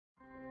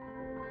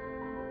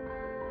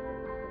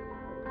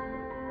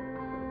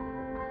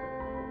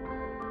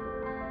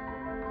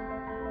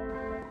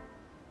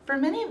For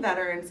many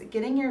veterans,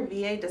 getting your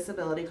VA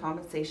disability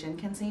compensation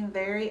can seem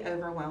very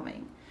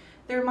overwhelming.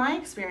 Through my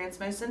experience,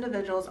 most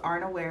individuals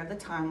aren't aware of the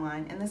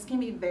timeline, and this can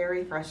be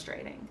very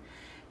frustrating.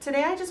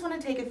 Today, I just want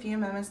to take a few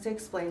moments to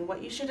explain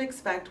what you should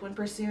expect when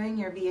pursuing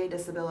your VA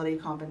disability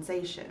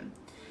compensation.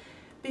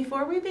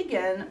 Before we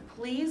begin,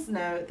 please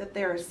note that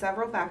there are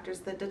several factors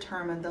that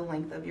determine the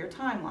length of your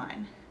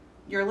timeline.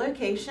 Your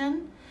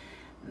location,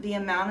 the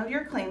amount of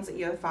your claims that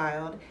you have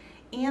filed,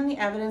 and the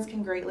evidence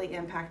can greatly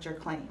impact your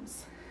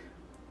claims.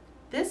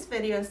 This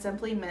video is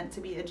simply meant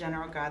to be a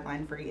general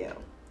guideline for you.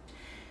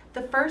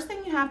 The first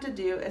thing you have to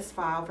do is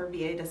file for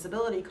VA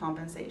disability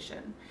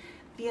compensation.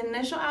 The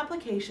initial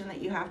application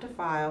that you have to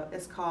file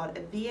is called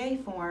a VA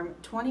Form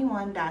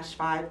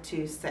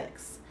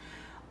 21-526.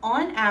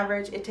 On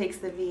average, it takes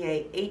the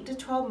VA 8 to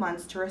 12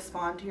 months to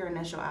respond to your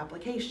initial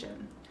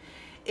application.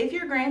 If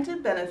you're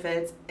granted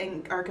benefits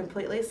and are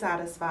completely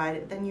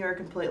satisfied, then you are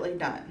completely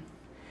done.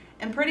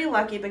 And pretty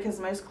lucky because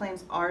most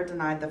claims are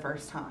denied the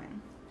first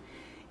time.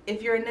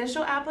 If your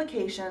initial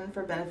application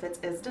for benefits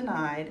is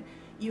denied,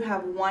 you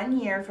have 1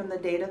 year from the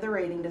date of the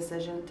rating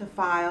decision to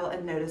file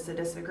a notice of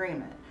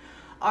disagreement.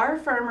 Our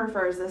firm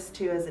refers this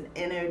to as an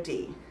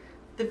NOD.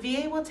 The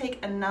VA will take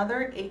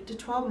another 8 to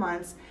 12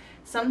 months,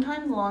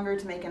 sometimes longer,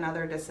 to make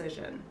another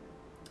decision.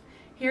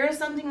 Here is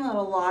something that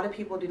a lot of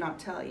people do not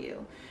tell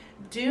you.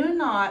 Do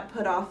not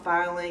put off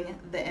filing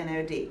the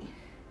NOD.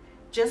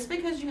 Just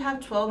because you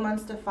have 12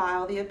 months to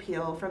file the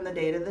appeal from the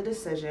date of the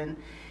decision,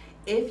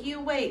 if you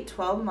wait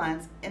 12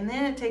 months and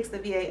then it takes the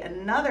VA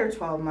another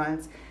 12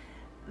 months,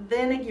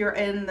 then you're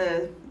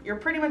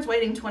pretty much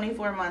waiting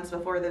 24 months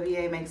before the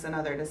VA makes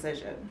another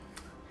decision.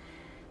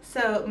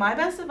 So my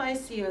best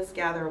advice to you is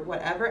gather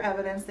whatever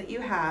evidence that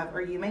you have or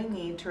you may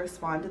need to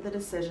respond to the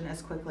decision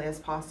as quickly as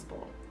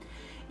possible.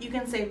 You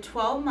can save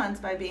 12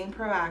 months by being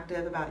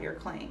proactive about your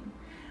claim.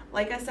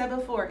 Like I said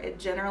before, it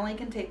generally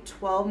can take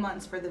 12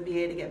 months for the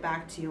VA to get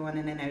back to you on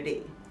an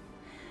NOD.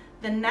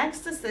 The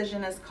next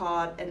decision is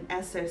called an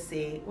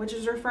SOC, which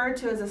is referred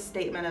to as a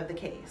statement of the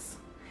case.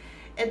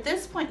 At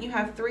this point, you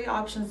have 3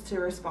 options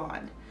to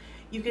respond.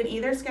 You can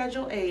either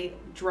schedule a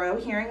DRO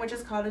hearing, which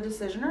is called a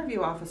Decision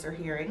Review Officer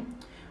hearing,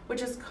 or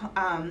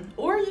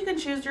you can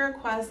choose to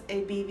request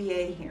a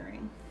BVA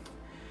hearing,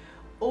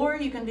 or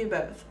you can do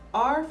both.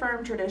 Our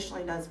firm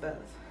traditionally does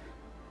both.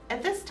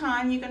 At this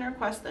time, you can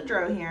request the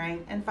DRO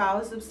hearing and file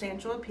a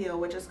substantial appeal,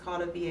 which is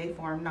called a VA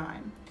Form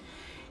 9.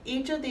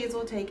 Each of these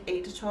will take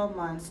 8 to 12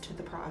 months to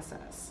the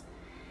process.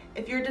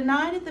 If you're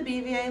denied at the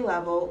BVA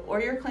level or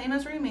your claim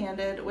is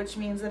remanded, which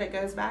means that it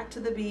goes back to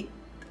the VA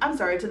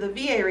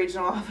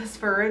regional office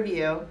for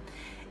review,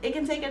 it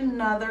can take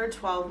another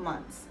 12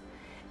 months.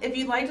 If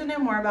you'd like to know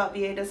more about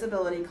VA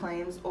disability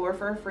claims or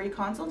for a free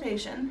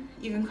consultation,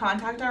 you can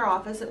contact our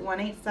office at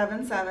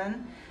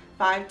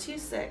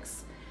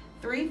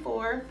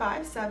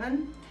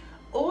 1-877-526-3457,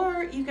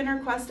 or you can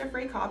request a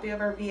free copy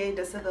of our VA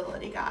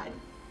disability guide.